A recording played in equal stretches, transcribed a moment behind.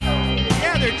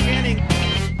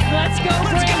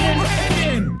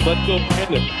Let's go,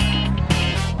 Brandon.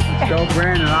 Let's go,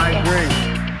 Brandon. I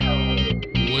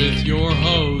agree. With your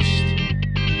host,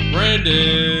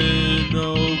 Brandon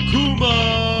Okuma.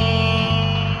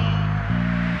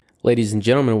 Ladies and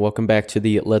gentlemen, welcome back to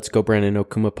the Let's Go Brandon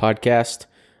Okuma podcast.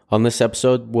 On this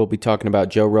episode, we'll be talking about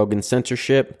Joe Rogan's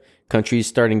censorship, countries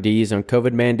starting to ease on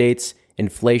COVID mandates,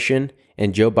 inflation,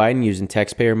 and Joe Biden using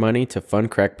taxpayer money to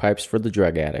fund crack pipes for the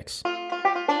drug addicts.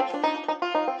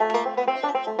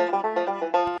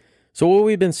 So what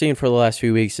we've been seeing for the last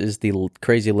few weeks is the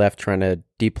crazy left trying to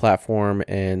deplatform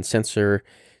and censor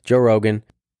Joe Rogan.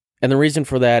 And the reason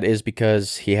for that is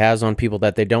because he has on people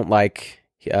that they don't like.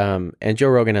 And Joe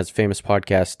Rogan has a famous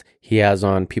podcast. He has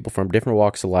on people from different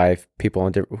walks of life, people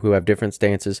on who have different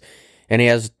stances, and he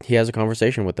has a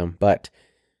conversation with them. But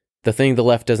the thing the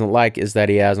left doesn't like is that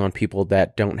he has on people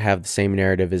that don't have the same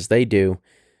narrative as they do.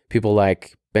 People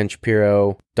like Ben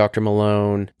Shapiro, Dr.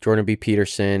 Malone, Jordan B.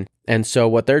 Peterson. And so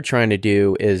what they're trying to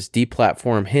do is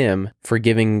deplatform him for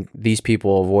giving these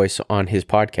people a voice on his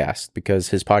podcast because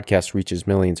his podcast reaches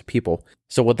millions of people.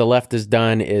 So what the left has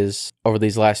done is, over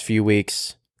these last few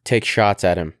weeks, take shots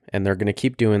at him. And they're going to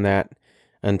keep doing that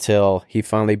until he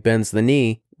finally bends the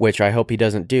knee, which I hope he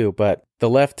doesn't do. But the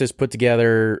left has put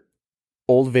together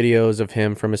old videos of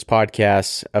him from his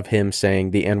podcasts of him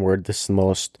saying the N-word. This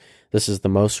is the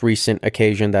most recent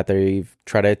occasion that they've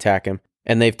tried to attack him.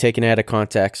 And they've taken it out of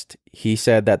context. He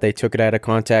said that they took it out of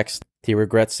context. He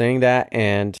regrets saying that.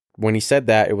 And when he said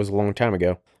that, it was a long time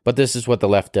ago. But this is what the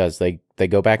left does. They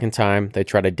go back in time. They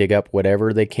try to dig up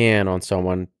whatever they can on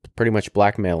someone, pretty much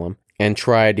blackmail them, and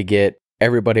try to get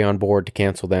everybody on board to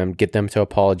cancel them, get them to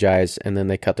apologize, and then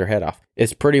they cut their head off.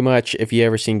 It's pretty much, if you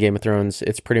ever seen Game of Thrones,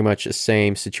 it's pretty much the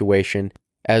same situation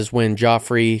as when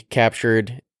Joffrey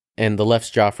captured, and the left's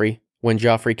Joffrey, when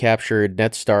Joffrey captured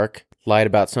Ned Stark, lied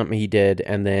about something he did,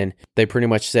 and then they pretty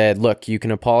much said, look, you can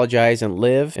apologize and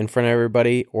live in front of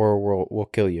everybody, or we'll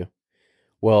kill you.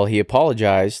 Well, he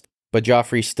apologized, but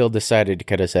Joffrey still decided to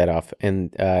cut his head off,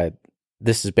 and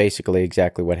this is basically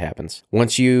exactly what happens.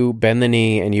 Once you bend the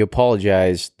knee and you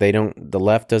apologize, the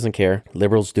left doesn't care.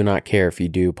 Liberals do not care if you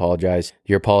do apologize.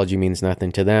 Your apology means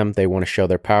nothing to them. They want to show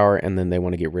their power, and then they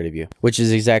want to get rid of you, which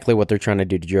is exactly what they're trying to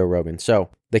do to Joe Rogan.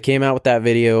 So they came out with that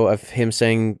video of him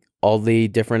saying all the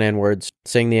different N-words,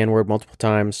 saying the N-word multiple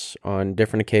times on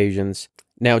different occasions.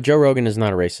 Now, Joe Rogan is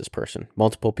not a racist person.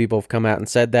 Multiple people have come out and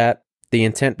said that. The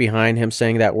intent behind him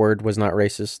saying that word was not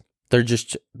racist.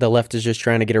 The left is just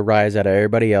trying to get a rise out of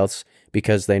everybody else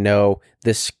because they know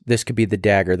this could be the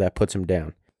dagger that puts him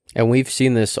down. And we've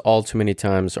seen this all too many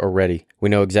times already. We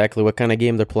know exactly what kind of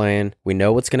game they're playing. We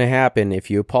know what's going to happen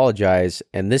if you apologize.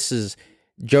 And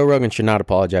Joe Rogan should not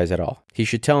apologize at all. He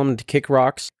should tell him to kick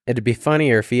rocks. It'd be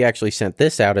funnier if he actually sent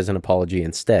this out as an apology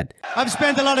instead. I've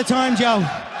spent a lot of time, Joe,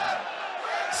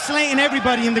 slating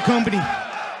everybody in the company.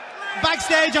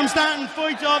 Backstage, I'm starting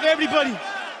fights off everybody.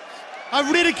 I've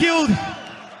ridiculed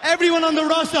everyone on the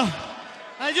roster. And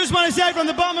I just want to say from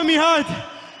the bottom of my heart,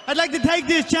 I'd like to take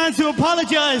this chance to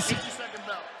apologize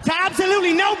to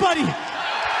absolutely nobody.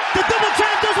 The double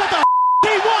champ does what the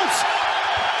he wants.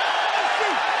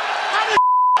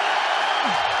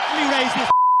 Let me raise this.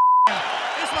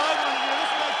 This is what I want to do. This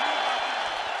is what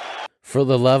I do. For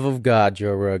the love of God,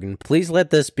 Joe Rogan, please let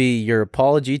this be your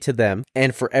apology to them.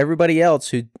 And for everybody else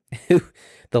who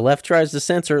the left tries to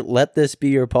censor, let this be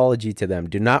your apology to them.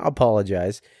 Do not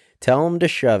apologize. Tell them to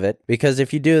shove it. Because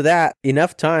if you do that,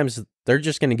 enough times, they're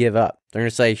just going to give up. They're going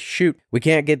to say, shoot, we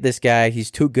can't get this guy.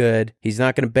 He's too good. He's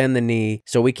not going to bend the knee.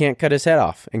 So we can't cut his head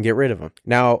off and get rid of him.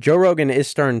 Now, Joe Rogan is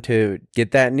starting to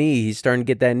get that knee. He's starting to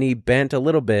get that knee bent a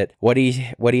little bit. What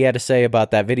he had to say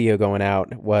about that video going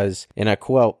out was, and I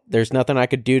quote, "There's nothing I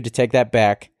could do to take that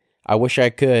back. I wish I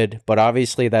could, but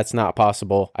obviously that's not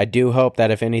possible. I do hope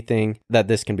that if anything, that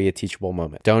this can be a teachable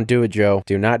moment." Don't do it, Joe.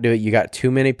 Do not do it. You got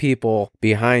too many people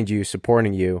behind you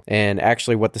supporting you. And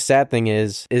actually what the sad thing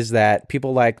is that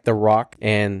people like The Rock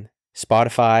and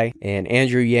Spotify and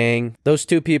Andrew Yang, those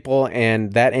two people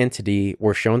and that entity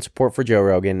were showing support for Joe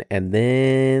Rogan, and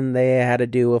then they had to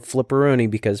do a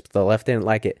flipperoonie because the left didn't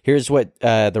like it. Here's what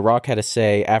The Rock had to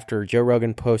say after Joe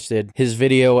Rogan posted his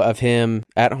video of him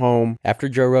at home, after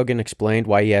Joe Rogan explained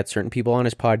why he had certain people on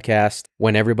his podcast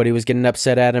when everybody was getting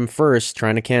upset at him first,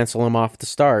 trying to cancel him off the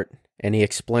start. and he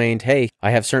explained, hey,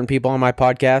 I have certain people on my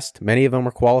podcast. Many of them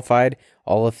are qualified.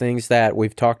 All the things that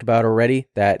we've talked about already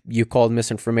that you called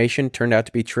misinformation turned out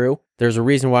to be true. There's a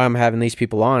reason why I'm having these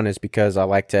people on is because I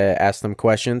like to ask them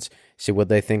questions, see what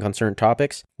they think on certain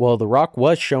topics. Well, The Rock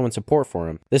was showing support for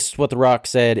him. This is what The Rock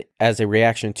said as a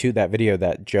reaction to that video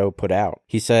that Joe put out.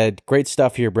 He said, great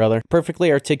stuff here, brother.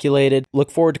 Perfectly articulated.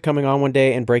 Look forward to coming on one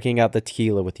day and breaking out the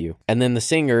tequila with you. And then the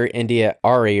singer, India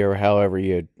Ari, or however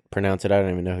you pronounce it, I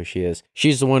don't even know who she is.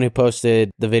 She's the one who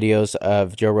posted the videos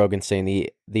of Joe Rogan saying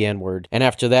the N-word. And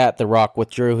after that, The Rock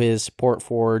withdrew his support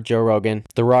for Joe Rogan.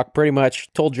 The Rock pretty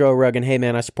much told Joe Rogan, hey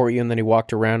man, I support you, and then he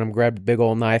walked around him, grabbed a big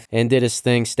old knife, and did his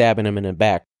thing, stabbing him in the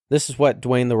back. This is what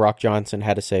Dwayne The Rock Johnson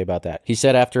had to say about that. He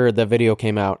said after the video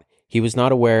came out, he was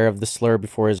not aware of the slur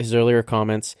before his earlier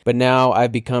comments, but now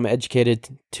I've become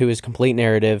educated to his complete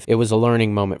narrative. It was a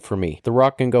learning moment for me. The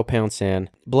Rock can go pound sand.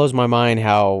 It blows my mind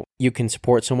how you can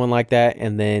support someone like that,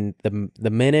 and then the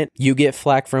minute you get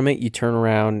flack from it, you turn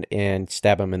around and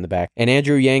stab him in the back. And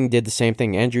Andrew Yang did the same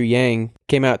thing. Andrew Yang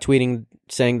came out tweeting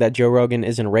saying that Joe Rogan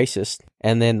isn't racist,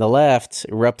 and then the left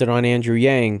erupted on Andrew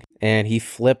Yang, and he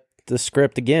flipped the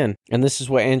script again. And this is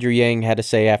what Andrew Yang had to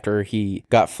say after he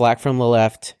got flack from the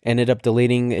left, ended up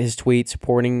deleting his tweet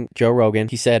supporting Joe Rogan.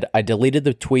 He said, I deleted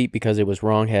the tweet because it was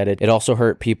wrong-headed. It also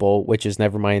hurt people, which is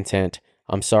never my intent.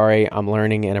 I'm sorry, I'm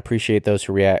learning, and appreciate those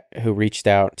who reached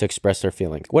out to express their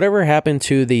feelings. Whatever happened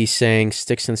to the saying,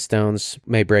 sticks and stones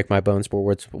may break my bones, but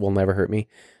words will never hurt me?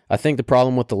 I think the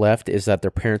problem with the left is that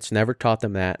their parents never taught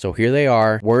them that. So here they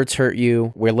are. Words hurt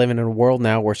you. We're living in a world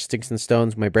now where sticks and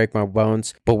stones may break my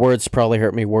bones, but words probably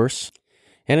hurt me worse.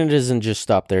 And it doesn't just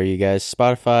stop there, you guys.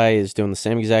 Spotify is doing the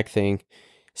same exact thing.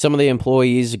 Some of the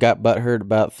employees got butthurt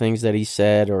about things that he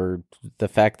said, or the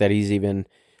fact that he's even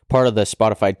part of the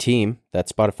Spotify team, that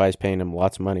Spotify's paying him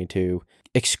lots of money to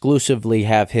exclusively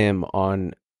have him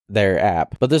on their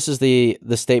app. But this is the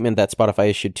statement that Spotify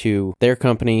issued to their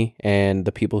company and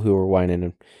the people who were whining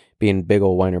and being big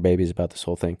old whiner babies about this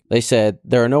whole thing. They said,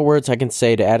 there are no words I can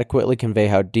say to adequately convey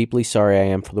how deeply sorry I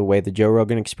am for the way the Joe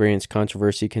Rogan Experience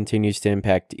controversy continues to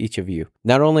impact each of you.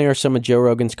 Not only are some of Joe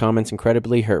Rogan's comments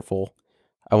incredibly hurtful,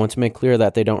 I want to make clear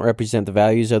that they don't represent the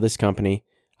values of this company.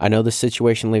 I know this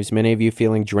situation leaves many of you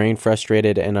feeling drained,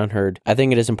 frustrated, and unheard. I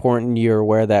think it is important you're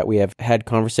aware that we have had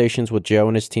conversations with Joe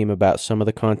and his team about some of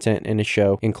the content in his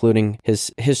show, including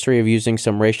his history of using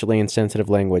some racially insensitive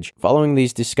language. Following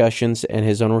these discussions and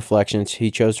his own reflections,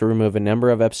 he chose to remove a number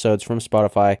of episodes from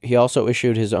Spotify. He also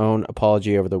issued his own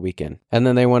apology over the weekend. And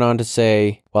then they went on to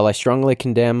say, while I strongly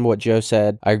condemn what Joe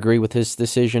said, I agree with his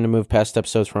decision to move past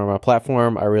episodes from our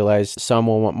platform. I realize some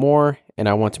will want more, and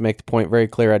I want to make the point very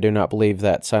clear, I do not believe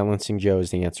that silencing Joe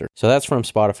is the answer. So that's from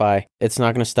Spotify. It's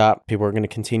not going to stop. People are going to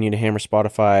continue to hammer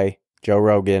Spotify, Joe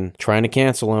Rogan, trying to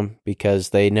cancel him because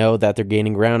they know that they're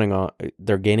gaining ground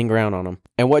on him.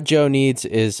 And what Joe needs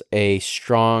is a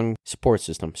strong support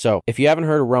system. So if you haven't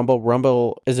heard of Rumble,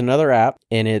 Rumble is another app,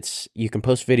 and you can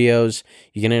post videos,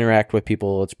 you can interact with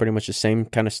people. It's pretty much the same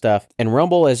kind of stuff. And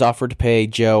Rumble has offered to pay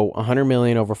Joe $100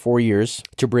 million over 4 years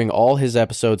to bring all his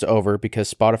episodes over,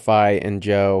 because Spotify and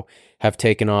Joe have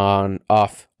taken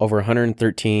off over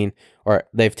 113, or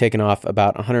they've taken off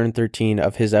about 113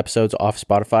 of his episodes off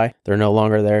Spotify. They're no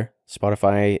longer there.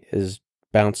 Spotify has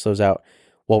bounced those out.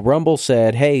 Well, Rumble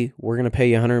said, hey, we're going to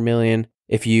pay you $100 million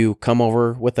if you come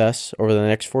over with us over the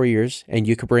next 4 years, and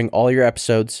you could bring all your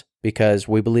episodes, because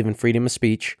we believe in freedom of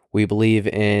speech. We believe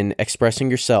in expressing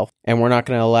yourself, and we're not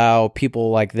going to allow people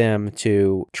like them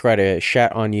to try to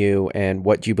shat on you and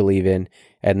what you believe in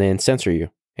and then censor you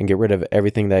and get rid of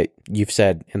everything that you've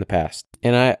said in the past.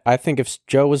 And I think if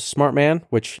Joe was a smart man,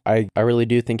 which I really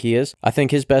do think he is, I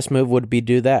think his best move would be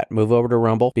do that. Move over to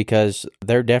Rumble, because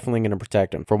they're definitely going to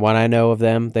protect him. From what I know of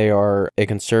them, they are a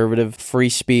conservative, free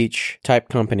speech type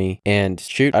company. And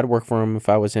shoot, I'd work for him if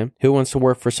I was him. Who wants to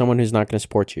work for someone who's not going to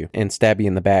support you and stab you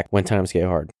in the back when times get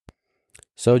hard?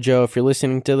 So, Joe, if you're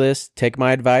listening to this, take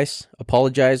my advice.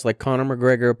 Apologize like Conor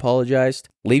McGregor apologized.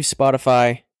 Leave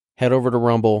Spotify. Head over to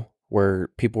Rumble, where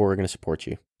people are going to support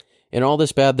you. In all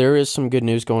this bad, there is some good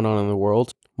news going on in the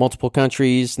world. Multiple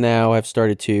countries now have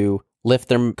started to lift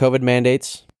their COVID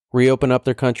mandates, reopen up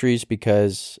their countries,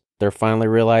 because they're finally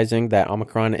realizing that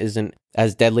Omicron isn't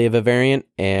as deadly of a variant.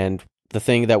 And the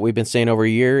thing that we've been saying over a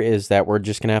year is that we're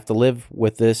just going to have to live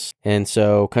with this. And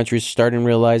so countries are starting to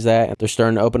realize that. They're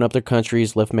starting to open up their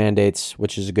countries, lift mandates,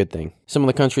 which is a good thing. Some of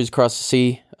the countries across the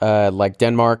sea, like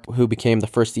Denmark, who became the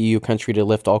first EU country to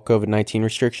lift all COVID-19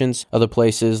 restrictions. Other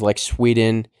places like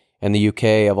Sweden and the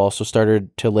UK have also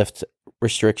started to lift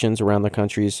restrictions around the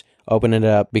countries, open it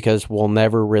up, because we'll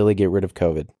never really get rid of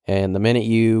COVID. And the minute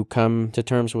you come to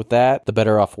terms with that, the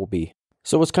better off we'll be.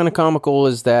 So what's kind of comical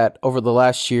is that over the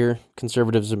last year,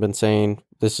 conservatives have been saying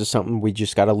this is something we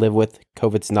just got to live with.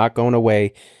 COVID's not going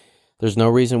away. There's no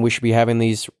reason we should be having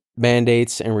these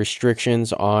mandates and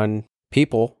restrictions on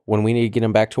people when we need to get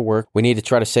them back to work. We need to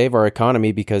try to save our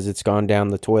economy because it's gone down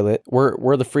the toilet.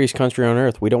 We're the freest country on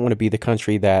earth. We don't want to be the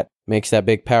country that makes that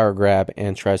big power grab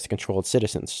and tries to control its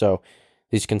citizens. So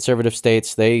these conservative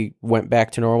states, they went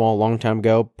back to normal a long time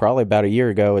ago. Probably about a year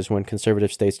ago is when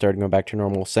conservative states started going back to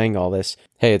normal, saying all this.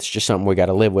 Hey, it's just something we got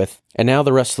to live with. And now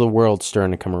the rest of the world's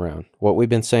starting to come around. What we've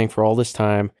been saying for all this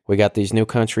time, we got these new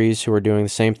countries who are doing the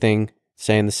same thing,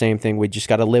 saying the same thing. We just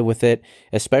got to live with it,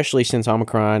 especially since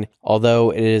Omicron,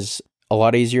 although it is a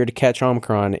lot easier to catch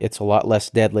Omicron, it's a lot less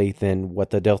deadly than what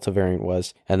the Delta variant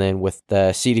was. And then with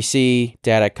the CDC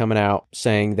data coming out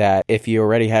saying that if you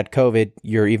already had COVID,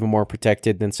 you're even more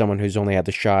protected than someone who's only had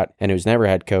the shot and who's never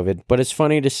had COVID. But it's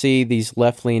funny to see these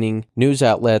left-leaning news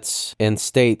outlets and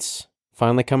states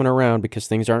finally coming around because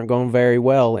things aren't going very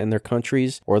well in their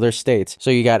countries or their states. So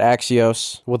you got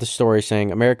Axios with a story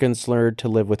saying Americans learned to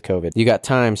live with COVID. You got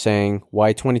Time saying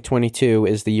why 2022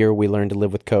 is the year we learned to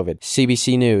live with COVID.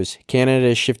 CBC News, Canada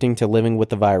is shifting to living with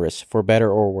the virus, for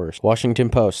better or worse. Washington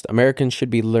Post, Americans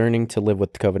should be learning to live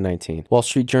with COVID-19. Wall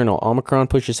Street Journal, Omicron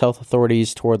pushes health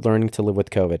authorities toward learning to live with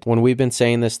COVID. When we've been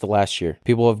saying this the last year,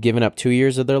 people have given up 2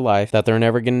 years of their life that they're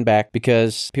never getting back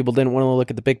because people didn't want to look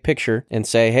at the big picture and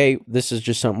say, hey, this is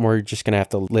just something we're just going to have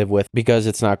to live with because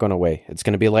it's not going away. It's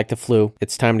going to be like the flu.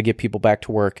 It's time to get people back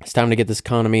to work. It's time to get this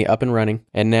economy up and running.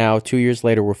 And now, 2 years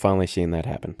later, we're finally seeing that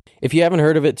happen. If you haven't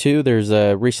heard of it too, there's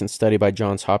a recent study by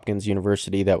Johns Hopkins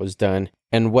University that was done.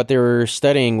 And what they were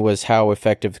studying was how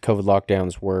effective COVID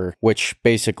lockdowns were, which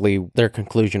basically their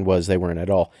conclusion was they weren't at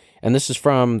all. And this is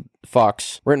from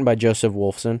Fox, written by Joseph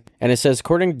Wolfson. And it says,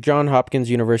 according to Johns Hopkins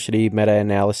University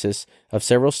meta-analysis of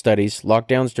several studies,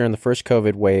 lockdowns during the first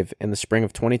COVID wave in the spring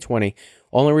of 2020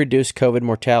 only reduced COVID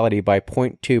mortality by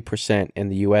 0.2% in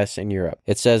the US and Europe.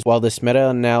 It says, while this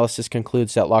meta-analysis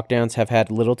concludes that lockdowns have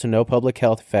had little to no public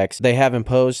health effects, they have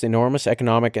imposed enormous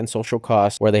economic and social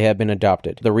costs where they have been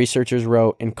adopted. The researchers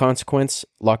wrote, in consequence,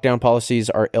 lockdown policies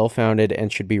are ill-founded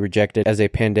and should be rejected as a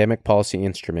pandemic policy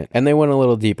instrument. And they went a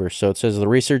little deeper. So it says the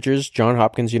researchers, Johns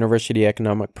Hopkins University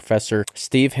economic professor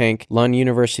Steve Hank, Lund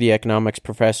University economics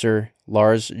professor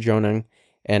Lars Jonung,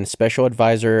 and special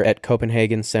advisor at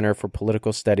Copenhagen Center for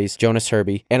Political Studies, Jonas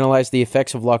Herby, analyzed the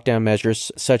effects of lockdown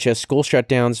measures such as school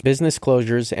shutdowns, business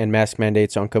closures, and mask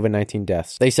mandates on COVID-19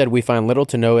 deaths. They said, we find little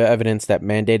to no evidence that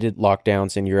mandated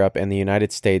lockdowns in Europe and the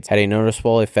United States had a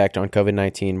noticeable effect on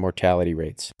COVID-19 mortality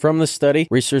rates. From the study,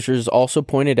 researchers also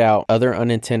pointed out other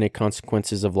unintended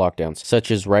consequences of lockdowns,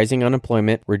 such as rising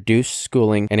unemployment, reduced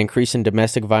schooling, and increase in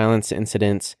domestic violence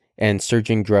incidents, and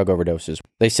surging drug overdoses.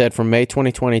 They said from May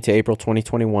 2020 to April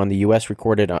 2021, the U.S.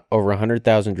 recorded over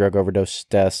 100,000 drug overdose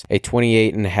deaths, a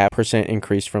 28.5%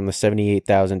 increase from the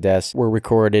 78,000 deaths were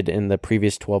recorded in the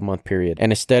previous 12-month period.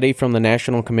 And a study from the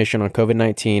National Commission on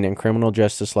COVID-19 and Criminal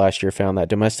Justice last year found that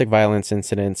domestic violence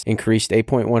incidents increased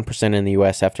 8.1% in the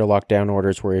U.S. after lockdown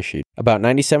orders were issued. About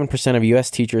 97% of U.S.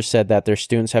 teachers said that their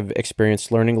students have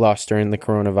experienced learning loss during the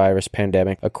coronavirus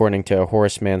pandemic, according to a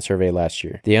Horace Mann survey last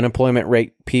year. The unemployment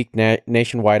rate peaked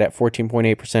nationwide at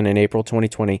 14.8% in April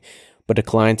 2020, but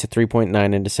declined to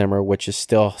 3.9% in December, which is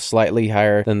still slightly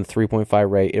higher than the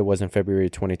 3.5% rate it was in February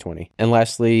 2020. And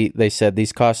lastly, they said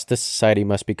these costs to society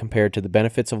must be compared to the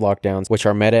benefits of lockdowns, which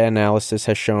our meta-analysis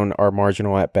has shown are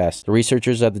marginal at best. The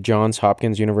researchers at the Johns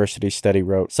Hopkins University study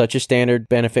wrote, such a standard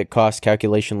benefit-cost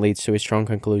calculation leads to a strong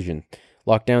conclusion.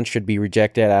 Lockdowns should be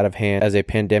rejected out of hand as a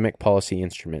pandemic policy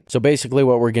instrument. So basically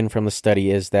what we're getting from the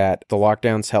study is that the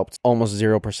lockdowns helped almost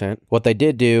 0%. What they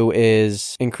did do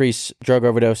is increase drug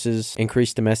overdoses,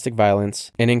 increase domestic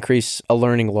violence, and increase a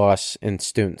learning loss in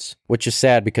students, which is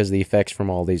sad because the effects from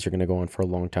all these are going to go on for a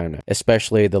long time now,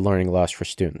 especially the learning loss for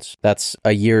students. That's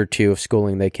a year or two of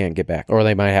schooling they can't get back, or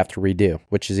they might have to redo,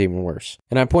 which is even worse.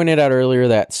 And I pointed out earlier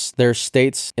that there's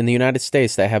states in the United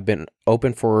States that have been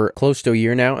open for close to a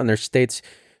year now, and there's states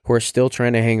who are still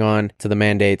trying to hang on to the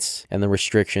mandates and the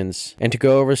restrictions. And to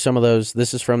go over some of those,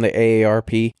 this is from the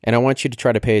AARP, and I want you to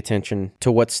try to pay attention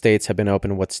to what states have been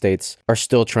open and what states are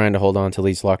still trying to hold on to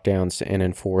these lockdowns and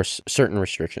enforce certain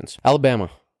restrictions. Alabama,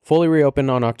 fully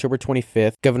reopened on October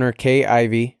 25th. Governor Kay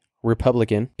Ivey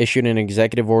Republican, issued an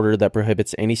executive order that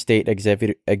prohibits any state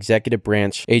executive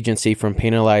branch agency from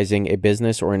penalizing a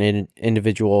business or an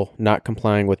individual not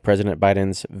complying with President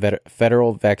Biden's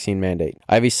federal vaccine mandate.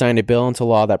 Ivey signed a bill into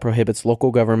law that prohibits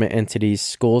local government entities,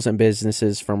 schools, and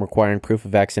businesses from requiring proof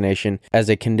of vaccination as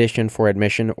a condition for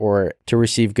admission or to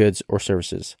receive goods or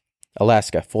services.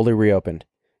 Alaska, fully reopened.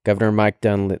 Governor Mike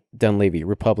Dunleavy,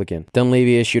 Republican.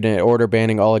 Dunleavy issued an order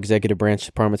banning all executive branch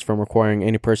departments from requiring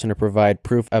any person to provide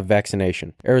proof of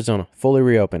vaccination. Arizona, fully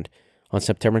reopened on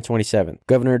September 27th.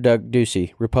 Governor Doug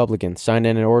Ducey, Republican, signed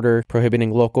an order prohibiting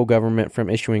local government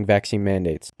from issuing vaccine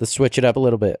mandates. Let's switch it up a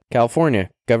little bit. California,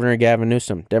 Governor Gavin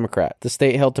Newsom, Democrat. The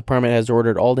state health department has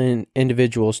ordered all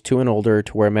individuals 2 and older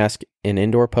to wear masks in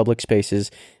indoor public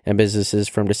spaces and businesses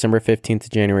from December 15th to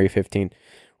January 15th.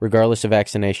 Regardless of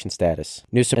vaccination status.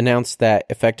 Newsom announced that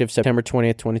effective September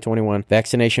 20th, 2021,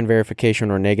 vaccination verification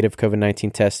or negative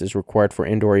COVID-19 test is required for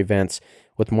indoor events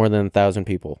with more than 1,000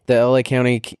 people. The LA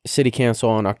County City Council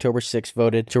on October 6th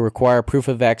voted to require proof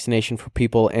of vaccination for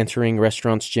people entering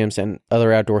restaurants, gyms, and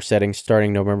other outdoor settings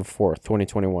starting November 4th,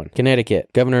 2021. Connecticut,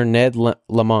 Governor Ned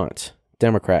Lamont,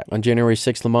 Democrat. On January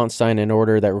 6th, Lamont signed an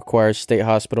order that requires state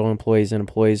hospital employees and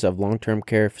employees of long-term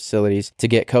care facilities to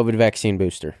get COVID vaccine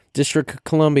booster. District of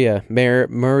Columbia Mayor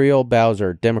Muriel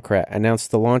Bowser, Democrat,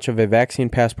 announced the launch of a vaccine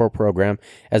passport program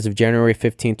as of January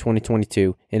 15,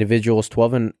 2022. Individuals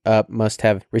 12 and up must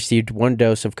have received 1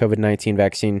 dose of COVID-19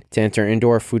 vaccine to enter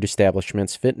indoor food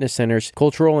establishments, fitness centers,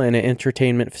 cultural and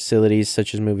entertainment facilities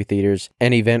such as movie theaters,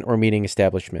 and event or meeting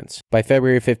establishments. By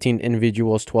February 15,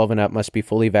 individuals 12 and up must be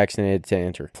fully vaccinated to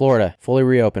enter. Florida, fully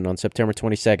reopened on September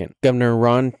 22nd. Governor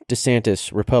Ron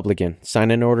DeSantis, Republican,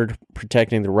 signed an order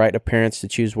protecting the right of parents to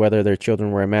choose whether their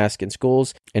children wear a mask in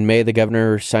schools. In May, the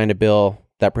governor signed a bill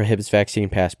that prohibits vaccine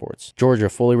passports. Georgia,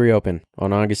 fully reopened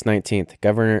on August 19th.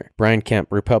 Governor Brian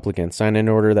Kemp, Republican, signed an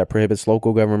order that prohibits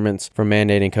local governments from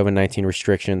mandating COVID-19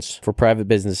 restrictions for private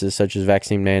businesses such as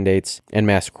vaccine mandates and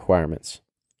mask requirements.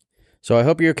 So I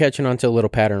hope you're catching on to a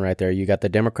little pattern right there. You got the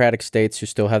Democratic states who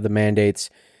still have the mandates.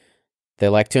 They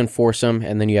like to enforce them,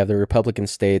 and then you have the Republican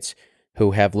states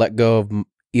who have let go of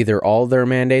either all of their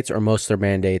mandates or most of their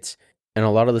mandates. And a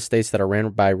lot of the states that are ran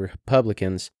by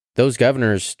Republicans, those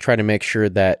governors try to make sure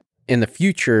that in the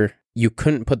future, you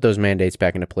couldn't put those mandates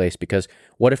back into place, because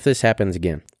what if this happens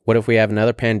again? What if we have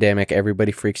another pandemic,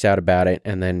 everybody freaks out about it,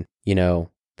 and then,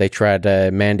 they try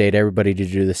to mandate everybody to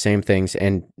do the same things,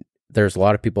 and there's a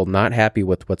lot of people not happy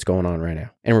with what's going on right now.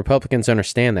 And Republicans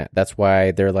understand that. That's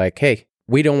why they're like, hey,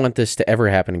 we don't want this to ever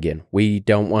happen again. We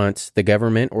don't want the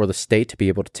government or the state to be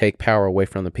able to take power away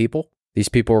from the people. These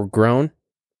people are grown.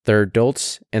 They're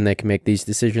adults, and they can make these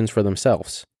decisions for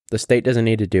themselves. The state doesn't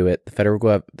need to do it. The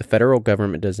federal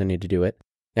government doesn't need to do it.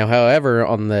 Now, however,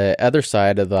 on the other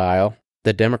side of the aisle,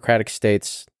 the Democratic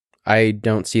states, I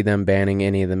don't see them banning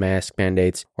any of the mask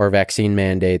mandates or vaccine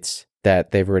mandates that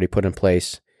they've already put in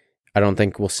place. I don't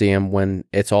think we'll see them when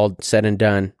it's all said and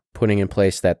done, putting in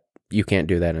place that you can't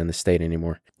do that in the state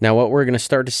anymore. Now, what we're going to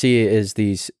start to see is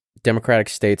these Democratic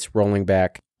states rolling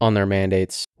back on their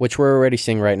mandates, which we're already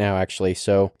seeing right now, actually.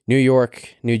 So New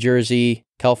York, New Jersey,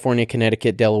 California,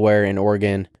 Connecticut, Delaware, and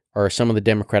Oregon are some of the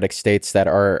Democratic states that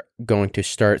are going to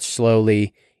start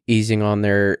slowly easing on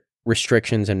their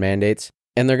restrictions and mandates.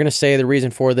 And they're going to say the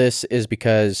reason for this is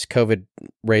because COVID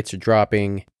rates are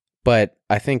dropping. But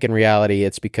I think in reality,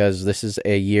 it's because this is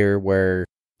a year where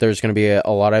there's going to be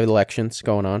a lot of elections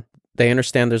going on. They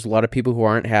understand there's a lot of people who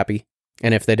aren't happy.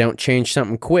 And if they don't change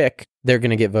something quick, they're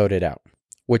going to get voted out,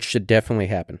 which should definitely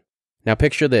happen. Now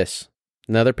picture this.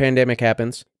 Another pandemic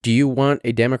happens. Do you want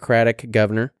a Democratic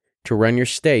governor to run your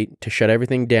state, to shut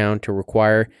everything down, to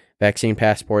require vaccine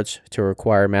passports, to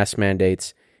require mask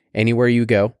mandates anywhere you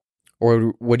go?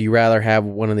 Or would you rather have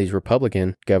one of these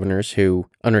Republican governors who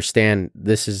understand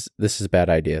this is a bad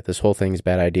idea. This whole thing is a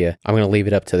bad idea. I'm going to leave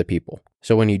it up to the people.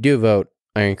 So when you do vote,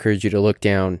 I encourage you to look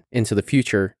down into the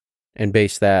future and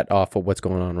base that off of what's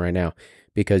going on right now,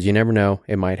 because you never know,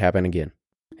 it might happen again.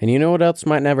 And you know what else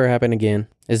might never happen again?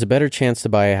 Is a better chance to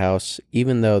buy a house,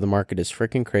 even though the market is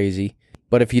freaking crazy.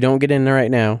 But if you don't get in there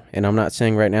right now, and I'm not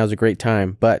saying right now is a great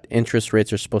time, but interest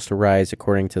rates are supposed to rise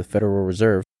according to the Federal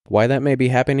Reserve. Why that may be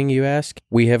happening, you ask?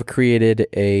 We have created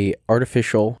a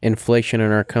artificial inflation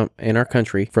in our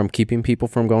country from keeping people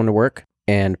from going to work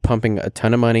and pumping a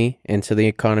ton of money into the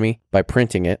economy by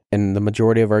printing it. And the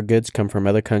majority of our goods come from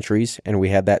other countries, and we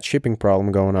had that shipping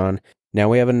problem going on. Now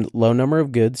we have a low number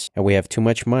of goods, and we have too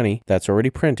much money that's already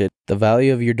printed. The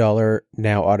value of your dollar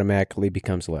now automatically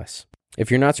becomes less. If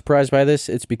you're not surprised by this,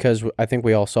 it's because I think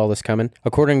we all saw this coming.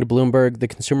 According to Bloomberg, the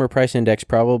Consumer Price Index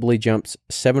probably jumped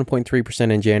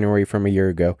 7.3% in January from a year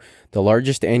ago, the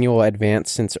largest annual advance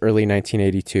since early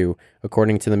 1982,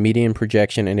 according to the median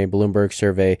projection in a Bloomberg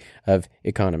survey of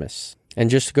economists. And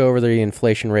just to go over the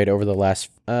inflation rate over the last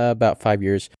about 5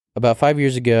 years. About 5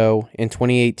 years ago, in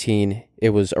 2018,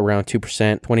 it was around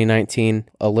 2%. 2019,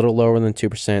 a little lower than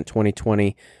 2%.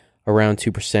 2020, around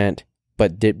 2%.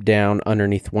 But dipped down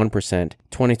underneath 1%.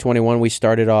 2021, we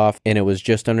started off and it was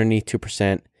just underneath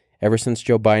 2%. Ever since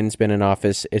Joe Biden's been in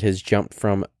office, it has jumped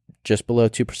from just below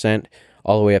 2%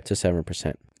 all the way up to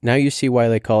 7%. Now you see why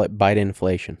they call it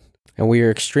Bidenflation. And we are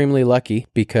extremely lucky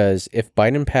because if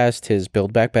Biden passed his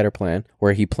Build Back Better plan,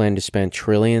 where he planned to spend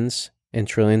trillions and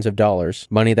trillions of dollars,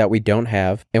 money that we don't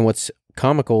have, and what's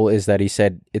comical is that he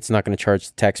said it's not going to charge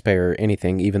the taxpayer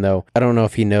anything, even though I don't know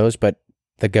if he knows, but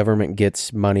the government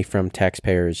gets money from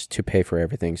taxpayers to pay for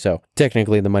everything. So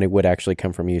technically the money would actually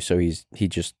come from you. So he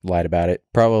just lied about it,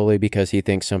 probably because he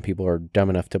thinks some people are dumb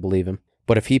enough to believe him.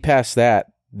 But if he passed that,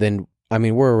 then, I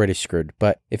mean, we're already screwed.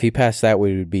 But if he passed that,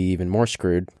 we would be even more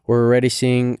screwed. We're already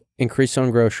seeing increase on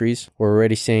groceries. We're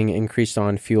already seeing increase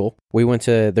on fuel. We went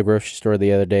to the grocery store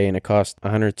the other day and it cost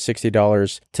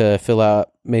 $160 to fill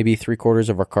out maybe 3/4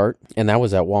 of our cart. And that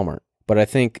was at Walmart. But I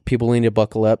think people need to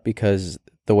buckle up because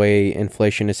the way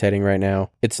inflation is heading right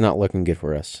now, it's not looking good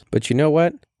for us. But you know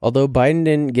what? Although Biden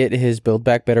didn't get his Build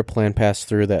Back Better plan passed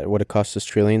through that would have cost us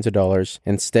trillions of dollars,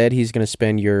 instead he's going to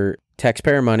spend your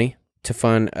taxpayer money to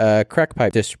fund crack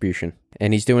pipe distribution.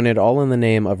 And he's doing it all in the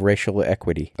name of racial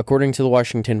equity. According to the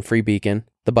Washington Free Beacon,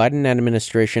 the Biden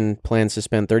administration plans to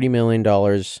spend $30 million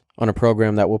on a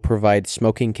program that will provide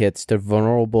smoking kits to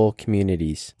vulnerable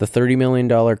communities. The $30 million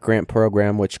grant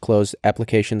program, which closed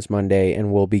applications Monday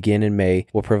and will begin in May,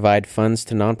 will provide funds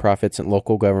to nonprofits and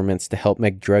local governments to help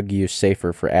make drug use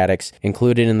safer for addicts.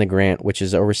 Included in the grant, which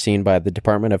is overseen by the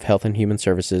Department of Health and Human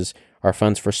Services, are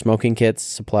funds for smoking kits,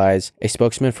 supplies. A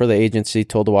spokesman for the agency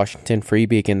told the Washington Free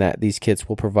Beacon that these kits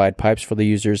will provide pipes for the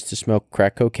users to smoke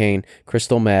crack cocaine,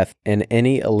 crystal meth, and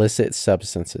any illicit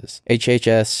substances.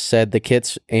 HHS said the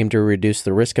kits aim to reduce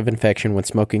the risk of infection when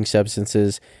smoking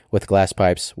substances with glass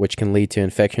pipes, which can lead to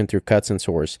infection through cuts and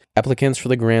sores. Applicants for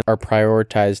the grant are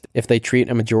prioritized if they treat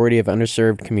a majority of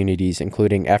underserved communities,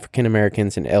 including African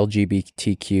Americans and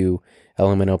LGBTQ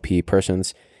LMNOP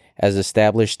persons, as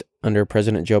established under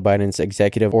President Joe Biden's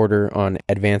executive order on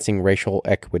advancing racial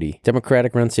equity.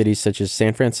 Democratic-run cities such as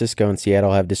San Francisco and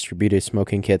Seattle have distributed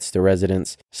smoking kits to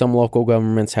residents. Some local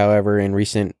governments, however, in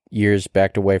recent years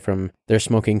backed away from their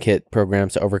smoking kit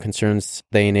programs over concerns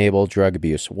they enable drug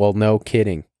abuse. Well, no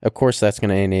kidding. Of course that's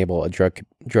going to enable a drug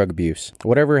abuse.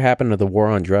 Whatever happened to the war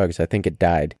on drugs, I think it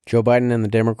died. Joe Biden and the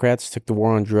Democrats took the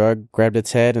war on drug, grabbed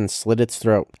its head, and slit its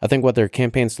throat. I think what their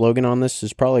campaign slogan on this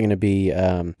is probably going to be,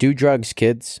 do drugs,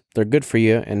 kids. They're good for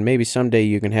you, and maybe someday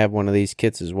you can have one of these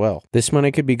kits as well. This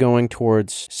money could be going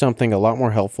towards something a lot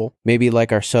more helpful, maybe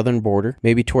like our southern border,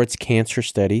 maybe towards cancer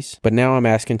studies. But now I'm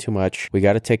asking too much. We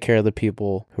got to take care of the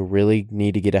people who really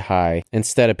need to get a high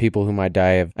instead of people who might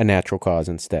die of a natural cause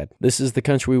instead. This is the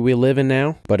country we live in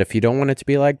now, but if you don't want it to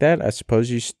be like that, I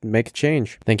suppose you should make a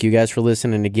change. Thank you guys for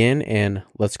listening again, and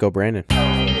let's go Brandon.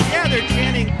 Yeah, they're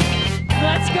chanting.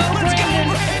 Let's go,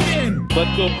 Brandon!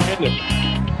 Let's go, Brandon.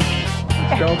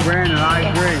 Let's go, Brandon. I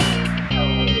agree.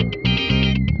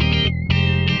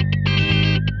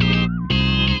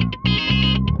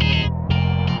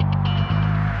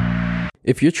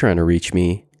 If you're trying to reach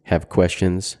me, have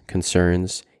questions,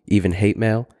 concerns, even hate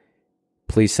mail,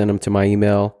 please send them to my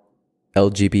email,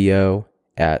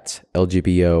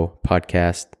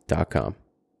 lgbo@lgbopodcast.com.